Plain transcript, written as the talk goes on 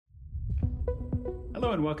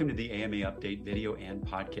Hello and welcome to the AMA Update video and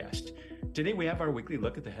podcast. Today we have our weekly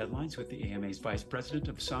look at the headlines with the AMA's Vice President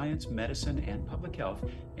of Science, Medicine, and Public Health,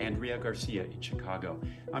 Andrea Garcia in Chicago.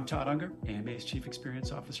 I'm Todd Unger, AMA's Chief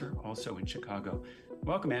Experience Officer, also in Chicago.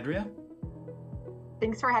 Welcome, Andrea.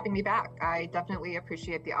 Thanks for having me back. I definitely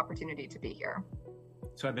appreciate the opportunity to be here.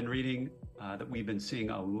 So I've been reading that we've been seeing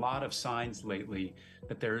a lot of signs lately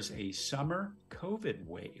that there's a summer COVID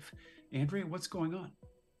wave. Andrea, what's going on?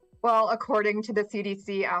 Well, according to the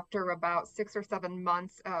CDC, after about 6 or 7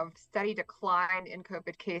 months of steady decline in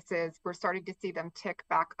COVID cases, we're starting to see them tick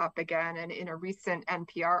back up again. And in a recent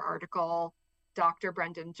NPR article, Dr.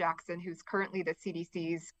 Brendan Jackson, who's currently the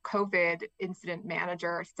CDC's COVID incident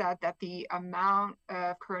manager, said that the amount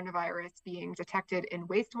of coronavirus being detected in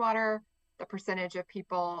wastewater, the percentage of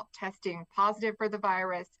people testing positive for the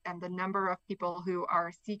virus, and the number of people who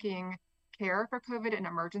are seeking care for COVID in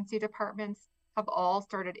emergency departments have all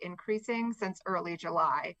started increasing since early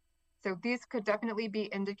July. So these could definitely be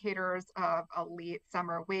indicators of a late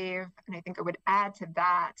summer wave. And I think I would add to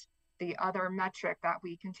that the other metric that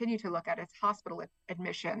we continue to look at is hospital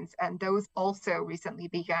admissions. And those also recently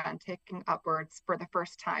began ticking upwards for the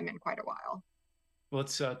first time in quite a while.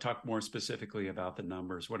 Let's talk more specifically about the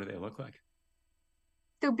numbers. What do they look like?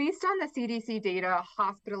 So based on the CDC data,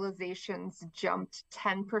 hospitalizations jumped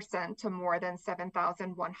 10% to more than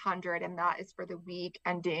 7,100, and that is for the week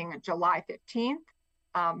ending July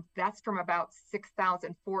 15th. That's from about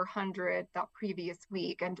 6,400 that previous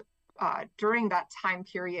week. And during that time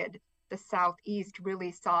period, the Southeast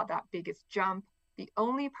really saw that biggest jump. The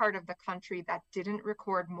only part of the country that didn't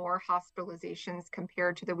record more hospitalizations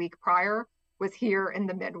compared to the week prior was here in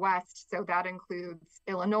the Midwest. So that includes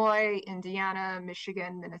Illinois, Indiana,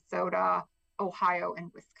 Michigan, Minnesota, Ohio,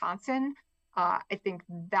 and Wisconsin. I think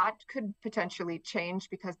that could potentially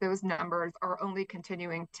change because those numbers are only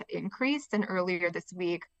continuing to increase. And earlier this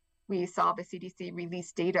week, we saw the CDC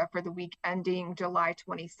release data for the week ending July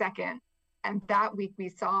 22nd. And that week, we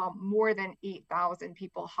saw more than 8,000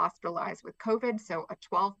 people hospitalized with COVID, so a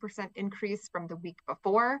 12% increase from the week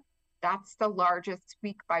before. That's the largest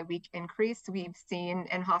week-by-week increase we've seen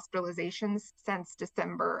in hospitalizations since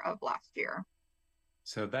December of last year.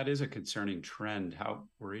 So that is a concerning trend. How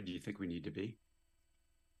worried do you think we need to be?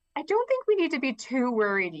 I don't think we need to be too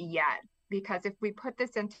worried yet, because if we put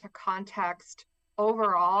this into context,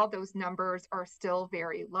 overall, those numbers are still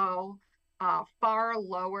very low, far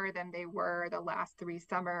lower than they were the last 3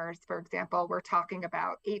 summers. For example, we're talking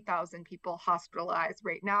about 8,000 people hospitalized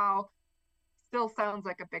right now. Still sounds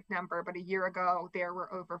like a big number, but a year ago, there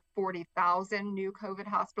were over 40,000 new COVID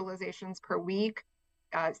hospitalizations per week.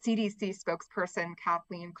 CDC spokesperson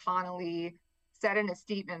Kathleen Connolly said in a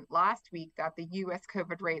statement last week that the U.S.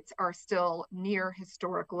 COVID rates are still near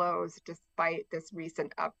historic lows despite this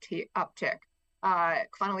recent uptick.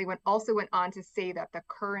 Connolly also went on to say that the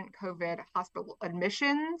current COVID hospital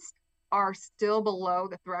admissions are still below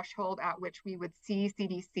the threshold at which we would see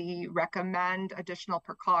CDC recommend additional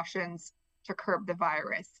precautions to curb the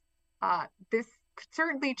virus. This could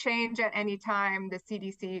certainly change at any time. The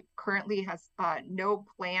CDC currently has no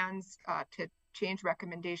plans to change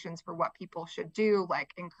recommendations for what people should do,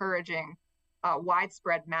 like encouraging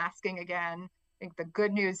widespread masking again. I think the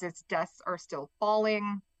good news is deaths are still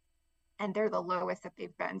falling, and they're the lowest that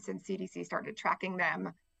they've been since CDC started tracking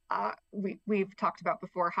them. We've talked about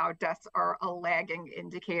before how deaths are a lagging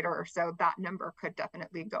indicator, so that number could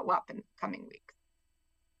definitely go up in the coming weeks.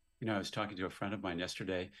 You know, I was talking to a friend of mine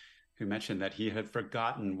yesterday who mentioned that he had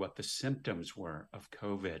forgotten what the symptoms were of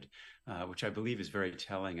COVID, which I believe is very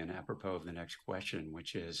telling and apropos of the next question,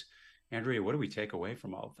 which is, Andrea, what do we take away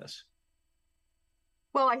from all of this?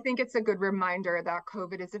 Well, I think it's a good reminder that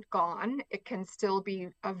COVID isn't gone. It can still be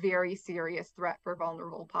a very serious threat for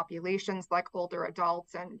vulnerable populations like older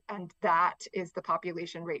adults, and that is the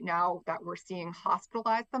population right now that we're seeing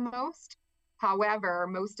hospitalized the most. However,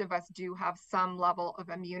 most of us do have some level of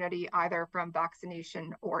immunity, either from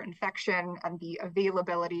vaccination or infection, and the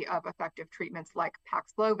availability of effective treatments like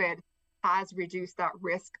Paxlovid has reduced that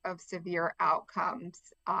risk of severe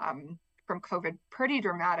outcomes from COVID pretty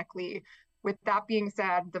dramatically. With that being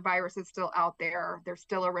said, the virus is still out there. There's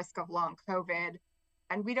still a risk of long COVID,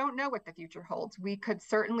 and we don't know what the future holds. We could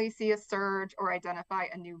certainly see a surge or identify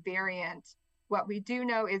a new variant. What we do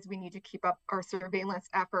know is we need to keep up our surveillance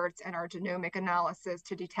efforts and our genomic analysis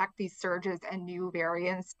to detect these surges and new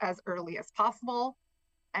variants as early as possible.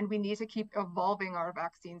 And we need to keep evolving our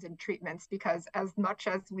vaccines and treatments because as much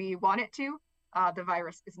as we want it to, the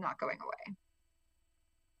virus is not going away.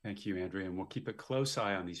 Thank you, Andrea. And we'll keep a close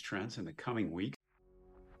eye on these trends in the coming weeks.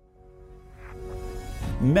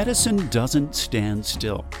 Medicine doesn't stand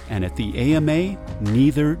still, and at the AMA,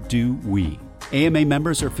 neither do we. AMA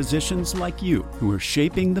members are physicians like you who are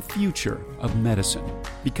shaping the future of medicine.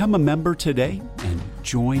 Become a member today and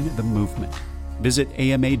join the movement. Visit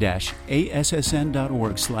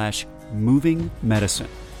ama-assn.org/movingmedicine.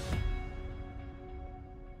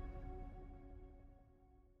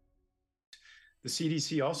 The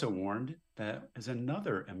CDC also warned that as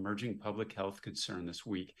another emerging public health concern this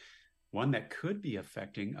week, one that could be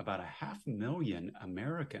affecting about 500,000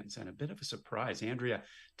 Americans, and a bit of a surprise. Andrea,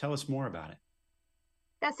 tell us more about it.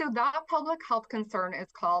 Yeah, so that public health concern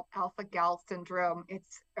is called alpha-gal syndrome.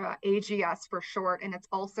 It's AGS for short, and it's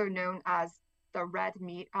also known as the red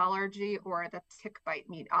meat allergy or the tick bite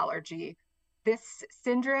meat allergy. This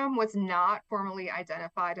syndrome was not formally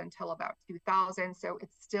identified until about 2000, so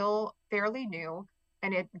it's still fairly new,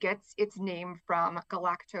 and it gets its name from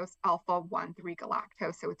galactose alpha-1,3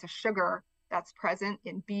 galactose. So it's a sugar that's present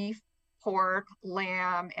in beef, pork,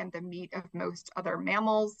 lamb, and the meat of most other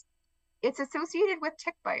mammals. It's associated with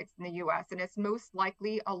tick bites in the US, and it's most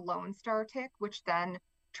likely a Lone Star tick, which then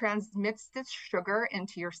transmits this sugar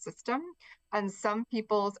into your system. And some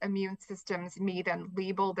people's immune systems may then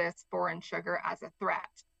label this foreign sugar as a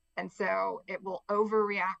threat. And so it will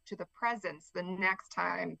overreact to the presence the next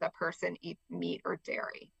time the person eats meat or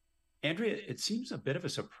dairy. Andrea, it seems a bit of a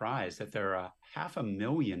surprise that there are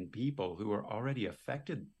 500,000 people who are already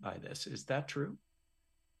affected by this. Is that true?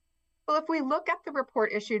 Well, if we look at the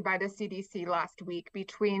report issued by the CDC last week,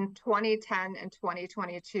 between 2010 and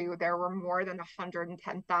 2022, there were more than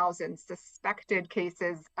 110,000 suspected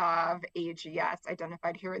cases of AGS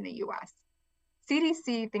identified here in the US.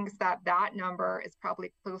 CDC thinks that that number is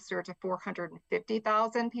probably closer to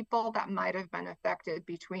 450,000 people that might have been affected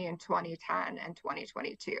between 2010 and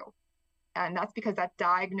 2022. And that's because that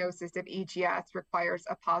diagnosis of AGS requires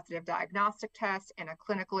a positive diagnostic test and a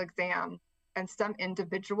clinical exam. And some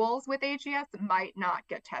individuals with AGS might not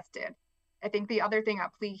get tested. I think the other thing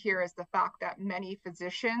at play here is the fact that many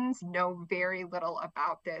physicians know very little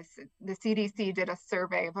about this. The CDC did a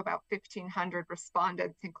survey of about 1,500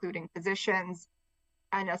 respondents, including physicians,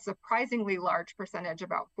 and a surprisingly large percentage,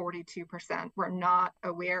 about 42%, were not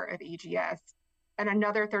aware of AGS. And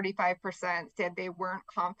another 35% said they weren't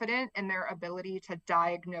confident in their ability to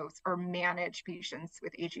diagnose or manage patients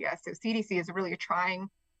with AGS. So CDC is really trying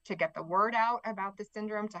to get the word out about the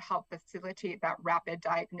syndrome to help facilitate that rapid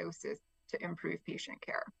diagnosis to improve patient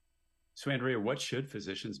care. So, Andrea, what should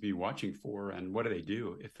physicians be watching for, and what do they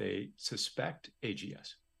do if they suspect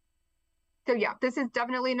AGS? So yeah, this is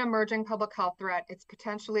definitely an emerging public health threat. It's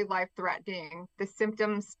potentially life-threatening. The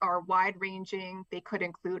symptoms are wide-ranging. They could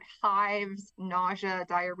include hives, nausea,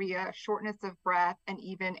 diarrhea, shortness of breath, and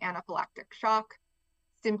even anaphylactic shock.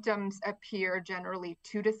 Symptoms appear generally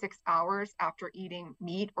 2 to 6 hours after eating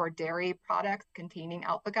meat or dairy products containing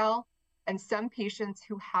alpha-gal. And some patients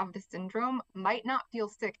who have the syndrome might not feel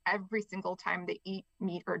sick every single time they eat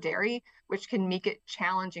meat or dairy, which can make it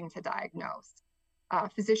challenging to diagnose.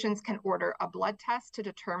 Physicians can order a blood test to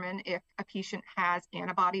determine if a patient has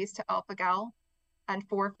antibodies to alpha-gal. And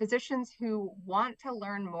for physicians who want to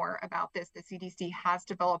learn more about this, the CDC has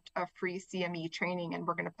developed a free CME training, and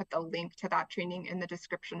we're going to put the link to that training in the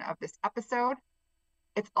description of this episode.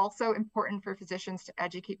 It's also important for physicians to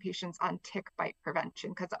educate patients on tick bite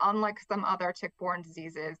prevention, because unlike some other tick-borne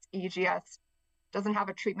diseases, AGS doesn't have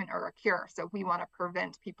a treatment or a cure. So we want to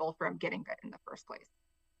prevent people from getting bit in the first place.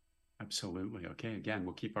 Absolutely. Okay. Again,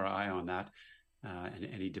 we'll keep our eye on that and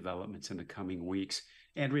any developments in the coming weeks.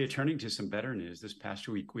 Andrea, turning to some better news, this past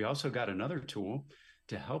week, we also got another tool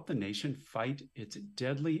to help the nation fight its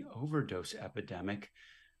deadly overdose epidemic.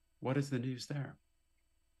 What is the news there?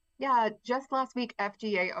 Yeah, just last week,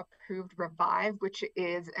 FDA approved Revive, which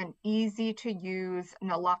is an easy-to-use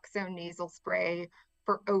naloxone nasal spray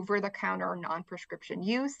for over-the-counter non-prescription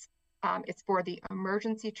use. It's for the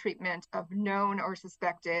emergency treatment of known or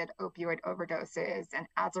suspected opioid overdoses. And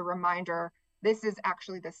as a reminder, this is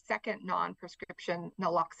actually the second non-prescription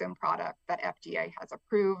naloxone product that FDA has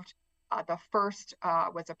approved. The first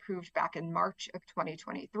was approved back in March of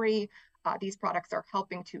 2023. These products are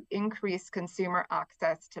helping to increase consumer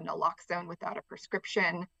access to naloxone without a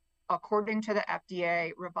prescription. According to the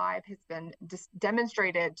FDA, Revive has been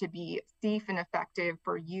demonstrated to be safe and effective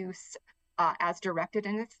for use as directed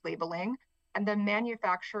in its labeling. And the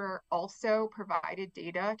manufacturer also provided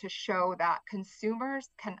data to show that consumers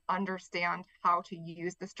can understand how to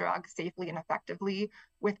use this drug safely and effectively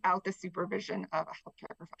without the supervision of a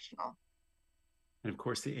healthcare professional. And of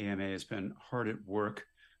course, the AMA has been hard at work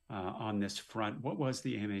on this front. What was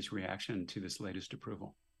the AMA's reaction to this latest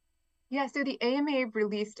approval? Yeah, so the AMA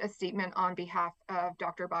released a statement on behalf of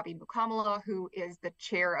Dr. Bobby Mukamala, who is the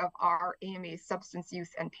chair of our AMA Substance Use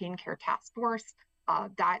and Pain Care Task Force.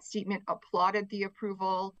 That statement applauded the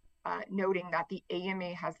approval, noting that the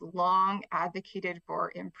AMA has long advocated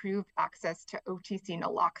for improved access to OTC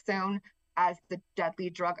naloxone as the deadly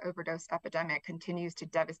drug overdose epidemic continues to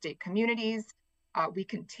devastate communities. We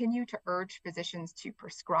continue to urge physicians to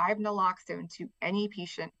prescribe naloxone to any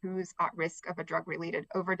patient who's at risk of a drug-related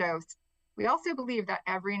overdose. We also believe that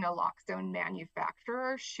every naloxone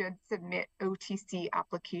manufacturer should submit OTC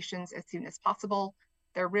applications as soon as possible.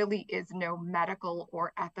 There really is no medical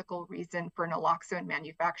or ethical reason for naloxone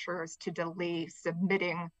manufacturers to delay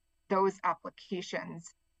submitting those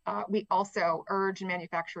applications. We also urge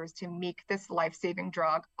manufacturers to make this life-saving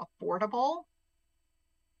drug affordable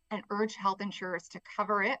and urge health insurers to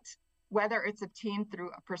cover it, whether it's obtained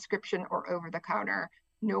through a prescription or over the counter.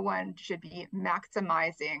 No one should be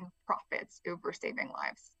maximizing profits over saving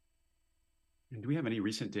lives. And do we have any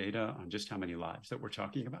recent data on just how many lives that we're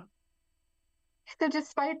talking about? So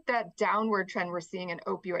despite that downward trend we're seeing in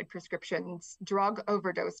opioid prescriptions, drug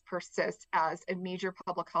overdose persists as a major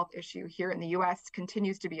public health issue here in the US,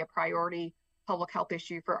 continues to be a priority public health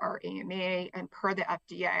issue for our AMA, and per the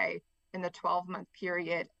FDA, in the 12-month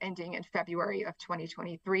period ending in February of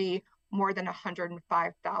 2023, more than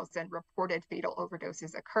 105,000 reported fatal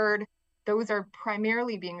overdoses occurred. Those are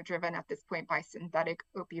primarily being driven at this point by synthetic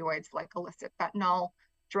opioids like illicit fentanyl.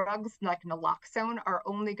 Drugs like naloxone are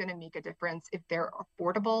only going to make a difference if they're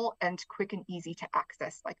affordable and quick and easy to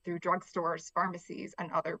access, like through drugstores, pharmacies,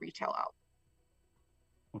 and other retail outlets.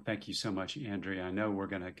 Well, thank you so much, Andrea. I know we're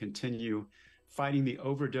going to continue fighting the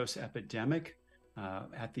overdose epidemic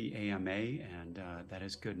at the AMA, and that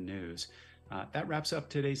is good news. That wraps up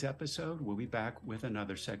today's episode. We'll be back with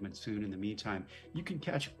another segment soon. In the meantime, you can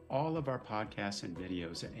catch all of our podcasts and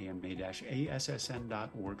videos at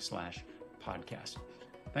ama-assn.org/podcast.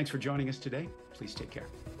 Thanks for joining us today. Please take care.